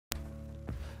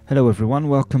Hello everyone,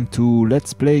 welcome to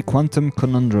Let's Play Quantum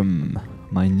Conundrum,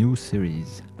 my new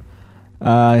series.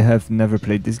 I have never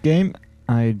played this game.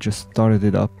 I just started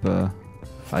it up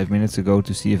 5 minutes ago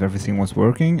to see if everything was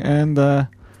working, and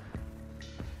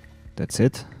that's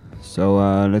it. So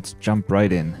let's jump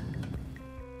right in.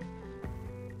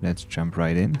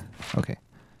 Okay.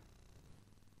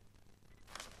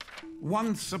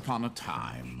 Once upon a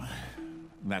time.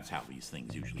 That's how these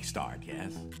things usually start,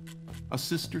 yes? A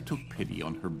sister took pity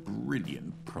on her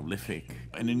brilliant, prolific,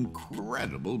 and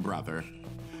incredible brother.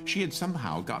 She had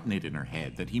somehow gotten it in her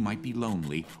head that he might be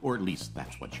lonely, or at least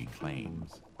that's what she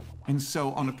claims. And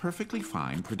so, on a perfectly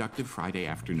fine, productive Friday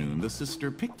afternoon, the sister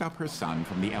picked up her son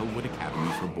from the Elwood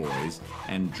Academy for Boys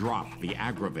and dropped the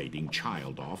aggravating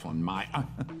child off on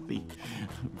the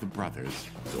brother's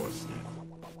doorstep.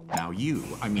 Now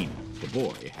the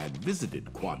boy, had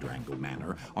visited Quadrangle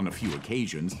Manor on a few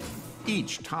occasions.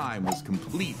 Each time was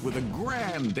complete with a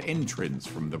grand entrance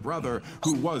from the brother,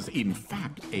 who was in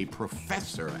fact a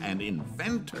professor and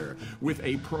inventor with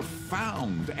a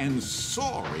profound and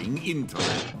soaring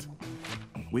intellect.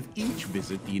 With each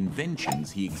visit, the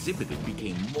inventions he exhibited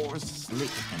became more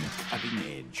slick and cutting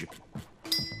edge.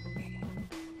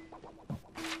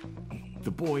 The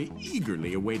boy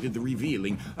eagerly awaited the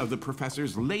revealing of the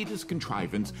professor's latest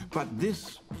contrivance, but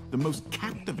this, the most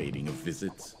captivating of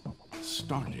visits,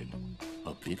 started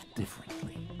a bit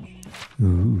differently.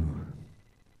 Ooh.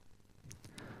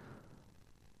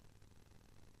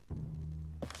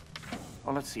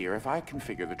 Well, let's see here. If I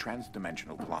configure the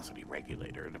transdimensional velocity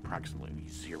regulator at approximately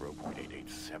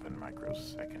 0.887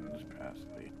 microseconds past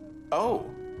the... Oh,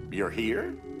 you're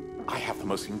here? I have the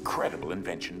most incredible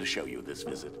invention to show you this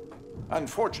visit.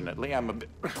 Unfortunately, I'm a bit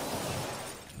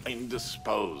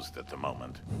indisposed at the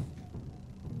moment.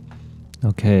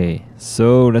 Okay,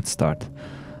 so let's start.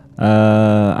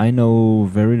 I know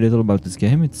very little about this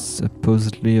game. It's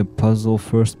supposedly a puzzle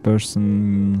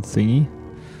first-person thingy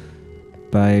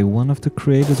by one of the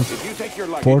creators of If you take your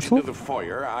luggage Portal? into the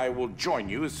foyer, I will join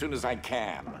you as soon as I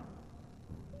can.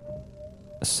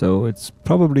 So it's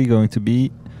probably going to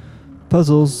be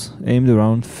puzzles aimed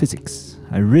around physics.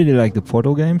 I really like the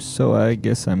Portal games, so I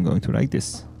guess I'm going to like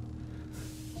this.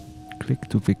 Click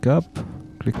to pick up,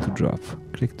 click to drop,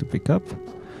 click to pick up.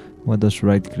 What does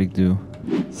right click do?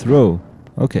 Throw.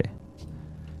 Okay.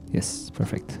 Yes,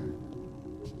 perfect.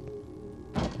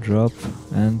 Drop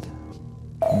and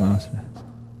mouse.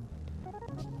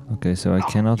 Okay, so I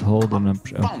cannot hold an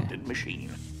object. Okay.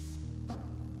 Machine.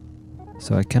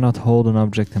 So I cannot hold an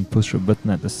object and push a button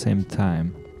at the same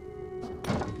time.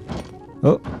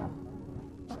 Oh!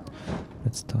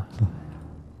 Let's start.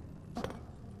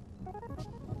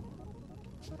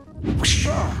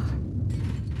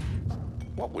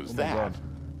 What was that?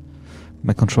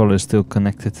 My controller is still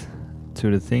connected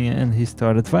to the thing and he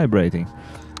started vibrating.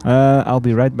 I'll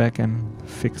be right back and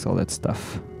fix all that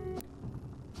stuff.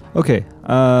 Okay.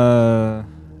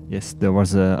 Yes, there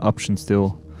was an option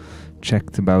still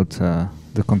checked about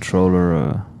the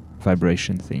controller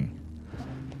vibration thing.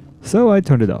 So I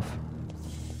turned it off.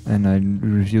 And I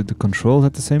reviewed the controls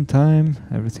at the same time.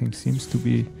 Everything seems to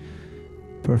be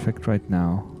perfect right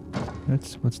now.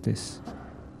 What's this?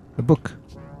 A book.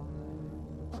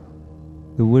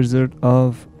 The Wizard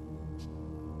of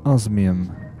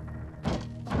Osmium.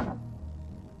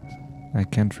 I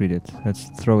can't read it. Let's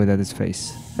throw it at his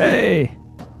face. Hey!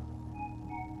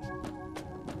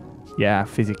 Yeah,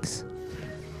 physics.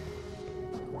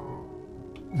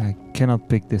 I cannot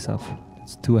pick this up.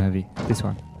 It's too heavy. This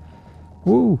one.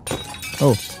 Woo!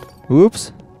 Oh,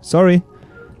 oops! Sorry.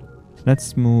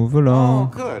 Let's move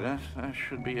along. Oh, good. That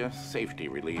should be a safety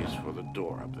release for the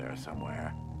door up there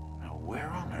somewhere. Now, where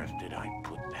on earth did I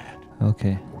put that?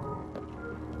 Okay.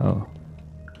 Oh.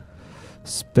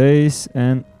 Space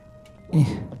and...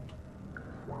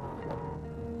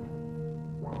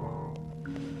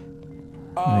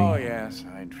 Oh, yes,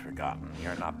 I'd forgotten.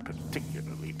 You're not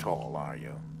particularly tall, are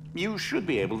you? You should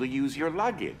be able to use your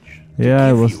luggage. Yeah,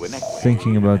 I was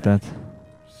thinking about that.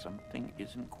 Something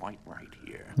isn't quite right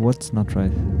here. What's not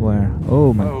right? Where?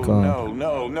 Oh my god.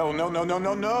 No!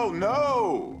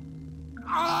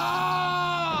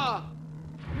 Ah!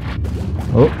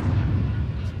 Oh.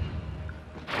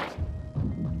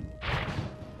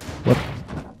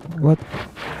 What?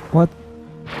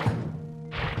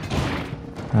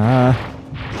 Ah.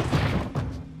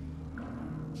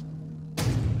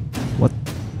 What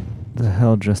the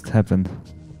hell just happened?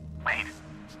 Wait,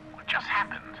 what just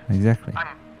happened? Exactly.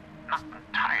 I'm not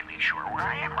entirely sure where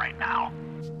I am right now.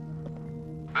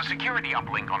 The security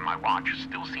uplink on my watch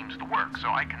still seems to work, so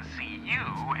I can see you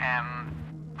and...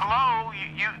 Hello?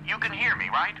 You can hear me,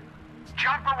 right?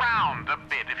 Jump around a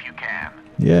bit if you can.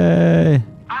 Yay!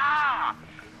 Ah,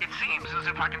 it seems as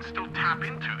if I can still tap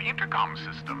into the intercom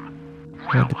system.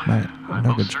 Where Well, did my I most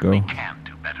luggage certainly go? can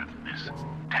do better than this.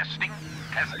 Testing,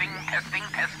 testing, testing,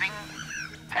 testing,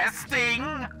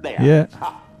 testing. There. Yeah.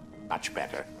 Ha, much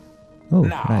better. Oh,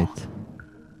 Now. right.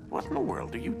 What in the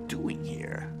world are you doing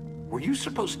here? Were you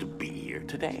supposed to be here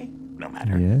today? No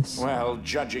matter. Yes. Well,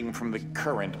 judging from the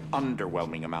current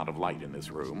underwhelming amount of light in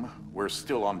this room, we're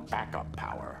still on backup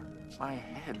power. My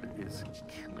head is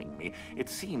killing me. It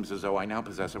seems as though I now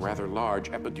possess a rather large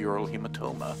epidural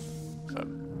hematoma. A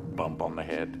bump on the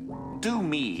head. Do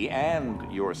me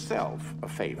and yourself a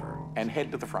favor and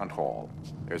head to the front hall.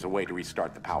 There's a way to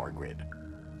restart the power grid.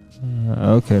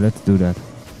 Okay, let's do that.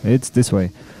 It's this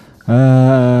way.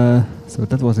 So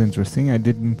that was interesting. I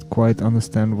didn't quite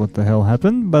understand what the hell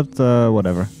happened, but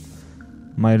whatever.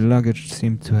 My luggage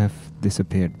seemed to have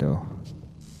disappeared though.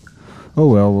 Oh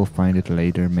well, we'll find it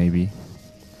later maybe.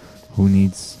 Who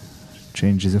needs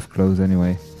changes of clothes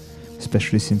anyway?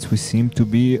 Especially since we seem to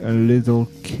be a little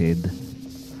kid.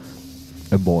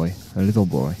 A little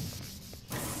boy.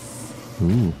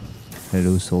 Ooh,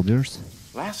 hello soldiers.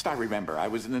 Last I remember, I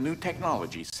was in the new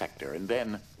technology sector, and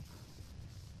then...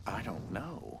 I don't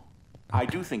know. I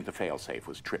do think the failsafe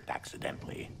was tripped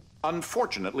accidentally.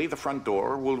 Unfortunately, the front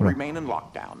door will remain in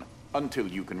lockdown until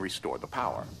you can restore the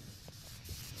power.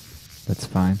 That's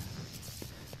fine.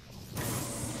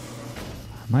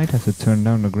 I might have to turn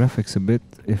down the graphics a bit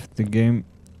if the game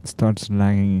starts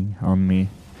lagging on me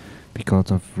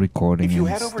because of recording If you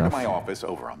and head over stuff. to my office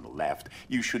over on the left,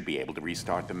 you should be able to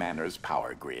restart the manor's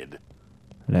power grid.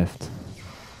 Left.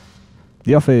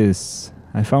 The office!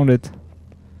 I found it.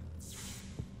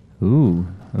 Ooh,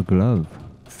 a glove.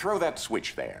 Throw that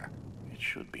switch there. It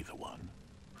should be the one.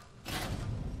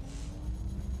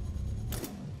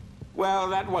 Well,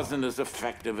 that wasn't as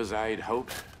effective as I'd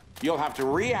hoped. You'll have to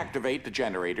reactivate the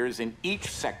generators in each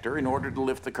sector in order to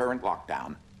lift the current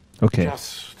lockdown. Okay.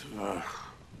 Just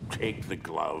take the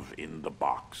glove in the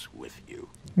box with you.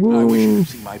 Woo. I wish you could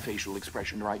see my facial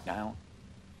expression right now,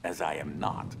 as I am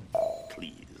not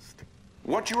pleased.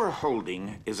 What you are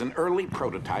holding is an early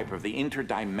prototype of the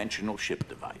interdimensional ship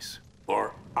device,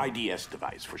 or IDS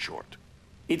device for short.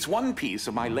 It's one piece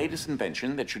of my latest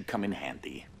invention that should come in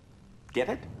handy. Get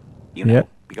it? You know, Yep.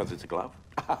 because it's a glove.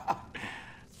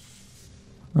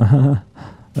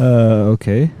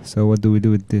 Okay, so what do we do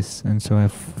with this? And so I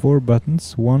have 4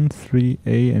 buttons, 1, 3,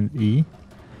 A and E,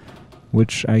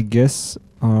 which I guess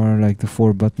are like the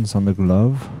 4 buttons on the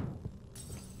glove.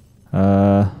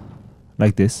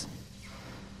 Like this.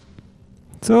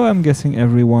 So I'm guessing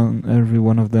every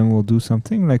one of them will do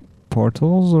something, like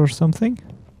portals or something.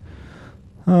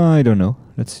 I don't know.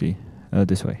 Let's see.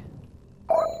 This way.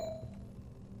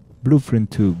 Blueprint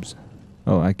tubes.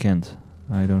 Oh, I can't.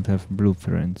 I don't have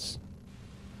blueprints.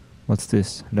 What's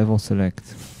this? Level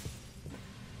select.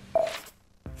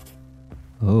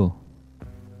 Oh.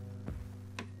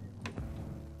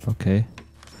 Okay.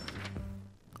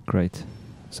 Great.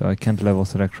 So I can't level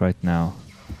select right now.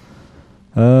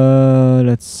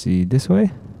 Let's see. This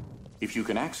way? If you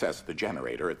can access the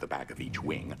generator at the back of each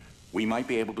wing, we might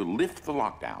be able to lift the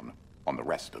lockdown on the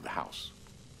rest of the house.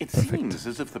 It Perfect. seems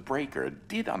as if the breaker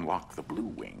did unlock the blue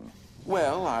wing.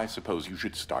 Well, I suppose you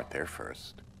should start there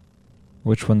first.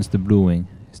 Which one is the blue wing?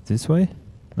 Is this way?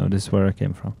 No, this is where I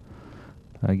came from.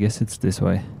 I guess it's this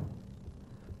way.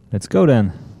 Let's go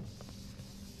then.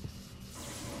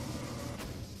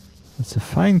 It's a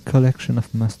fine collection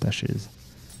of mustaches.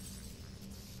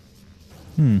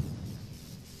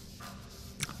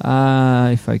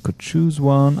 If I could choose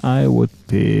one, I would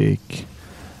pick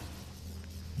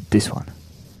this one.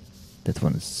 That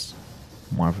one is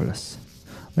marvelous.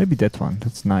 Maybe that one.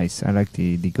 That's nice. I like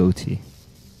the goatee.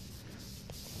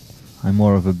 I'm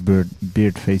more of a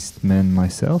beard-faced man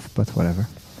myself, but whatever.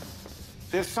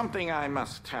 There's something I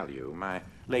must tell you. My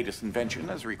latest invention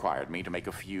has required me to make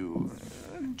a few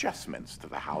adjustments to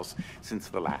the house since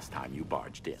the last time you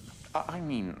barged in. I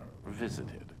mean,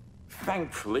 visited.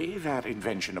 Thankfully, that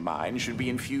invention of mine should be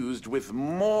infused with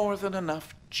more than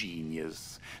enough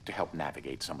genius to help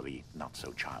navigate some of the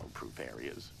not-so-childproof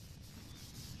areas.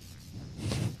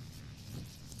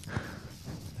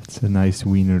 That's a nice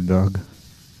wiener dog.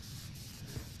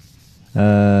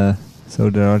 So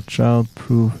there are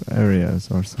child-proof areas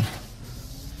or so.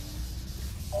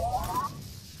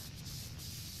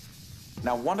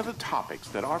 Now, one of the topics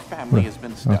that our family has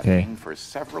been studying for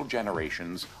several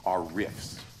generations are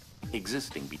rifts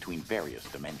existing between various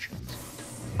dimensions.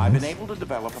 I've been able to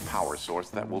develop a power source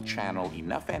that will channel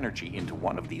enough energy into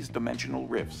one of these dimensional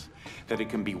rifts that it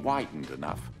can be widened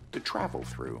enough to travel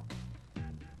through.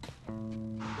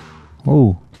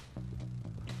 Oh.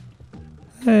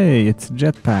 Hey, it's a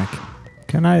jetpack.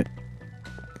 Can I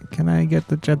get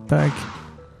the jetpack?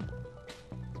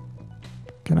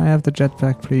 Can I have the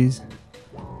jetpack, please?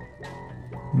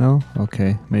 No?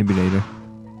 Okay, maybe later.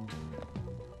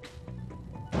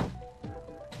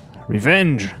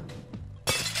 Revenge!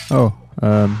 Oh,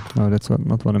 no, that's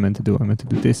not what I meant to do. I meant to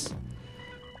do this.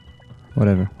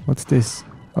 Whatever. What's this?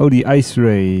 Oh, the ice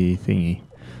ray thingy.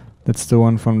 That's the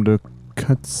one from the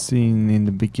cutscene in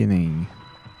the beginning.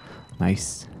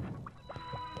 Nice.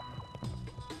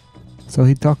 So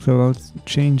he talked about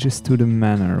changes to the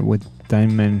manor with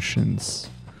dimensions.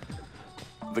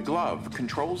 The glove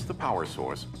controls the power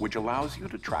source, which allows you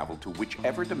to travel to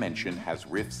whichever dimension has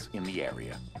rifts in the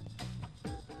area.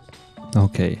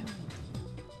 Okay.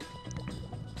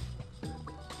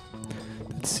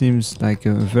 It seems like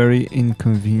a very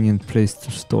inconvenient place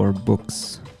to store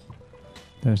books.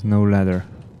 There's no ladder.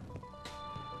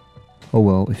 Oh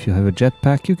well, if you have a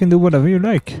jetpack, you can do whatever you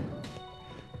like.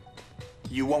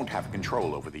 You won't have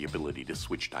control over the ability to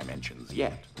switch dimensions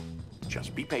yet.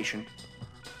 Just be patient.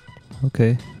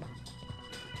 Okay.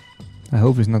 I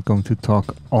hope he's not going to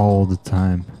talk all the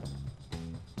time.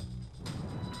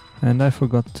 And I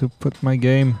forgot to put my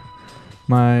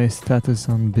status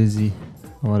on busy,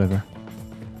 or whatever.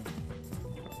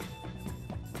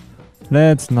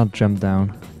 Let's not jump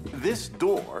down. This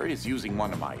door is using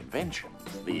one of my inventions,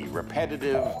 the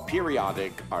repetitive,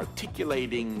 periodic,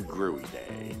 articulating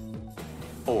gruidae.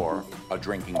 Or a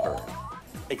drinking bird,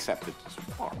 except it's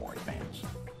far more advanced.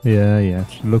 Yeah,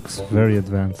 it looks very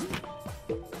advanced.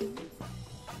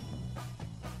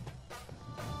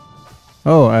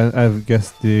 Oh, I've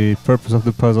guessed the purpose of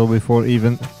the puzzle before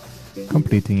even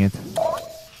completing it.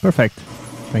 Perfect.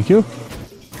 Thank you.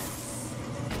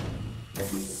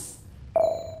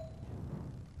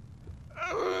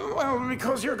 Well,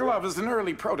 because your glove is an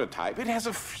early prototype, it has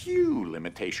a few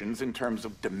limitations in terms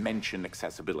of dimension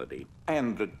accessibility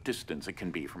and the distance it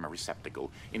can be from a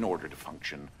receptacle in order to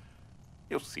function.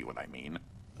 You'll see what I mean,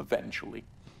 eventually.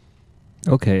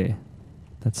 Okay.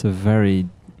 That's a very